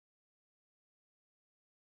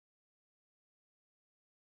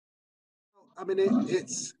I mean,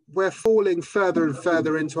 we're falling further and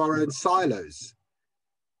further into our own silos.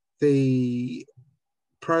 The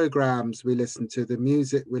programs we listen to, the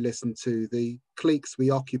music we listen to, the cliques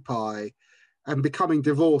we occupy, and becoming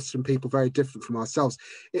divorced from people very different from ourselves.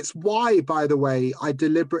 It's why, by the way, I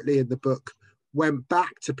deliberately in the book went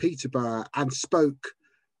back to Peterborough and spoke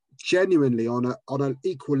genuinely on an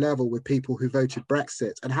equal level with people who voted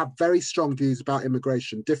Brexit and have very strong views about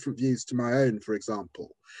immigration, different views to my own, for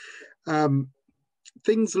example.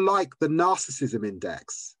 Things like the narcissism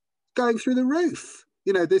index going through the roof,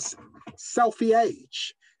 this selfie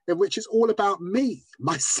age in which it's all about me,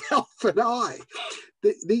 myself and I.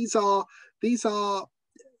 These are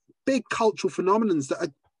big cultural phenomena that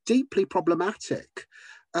are deeply problematic.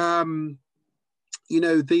 We're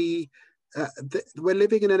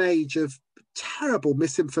living in an age of terrible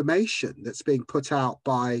misinformation that's being put out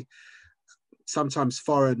by sometimes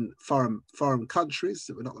foreign countries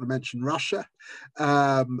that we're not going to mention, Russia,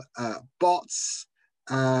 bots.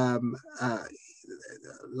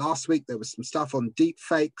 Last week there was some stuff on deep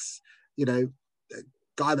fakes, a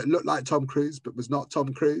guy that looked like Tom Cruise but was not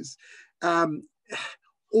Tom Cruise.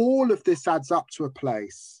 All of this adds up to a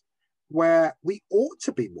place where we ought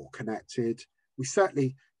to be more connected. We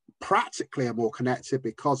certainly practically are more connected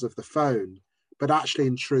because of the phone, but actually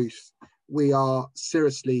in truth we are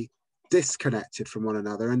seriously disconnected from one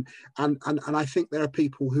another, and I think there are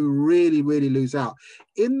people who really lose out.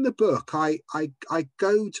 In the book I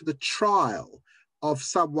go to the trial of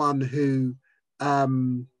someone who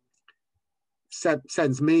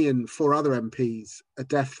sends me and 4 other MPs a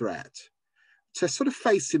death threat to sort of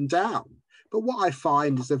face him down. But what I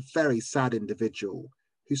find is a very sad individual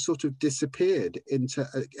who sort of disappeared into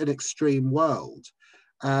an extreme world.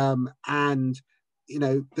 And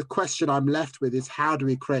the question I'm left with is, how do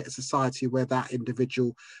we create a society where that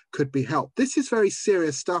individual could be helped? This is very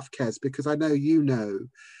serious stuff, Kez, because I know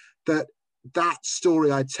that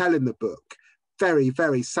story I tell in the book, very,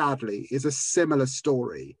 very sadly, is a similar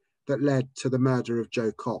story that led to the murder of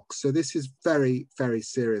Joe Cox. So this is very, very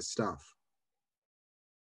serious stuff.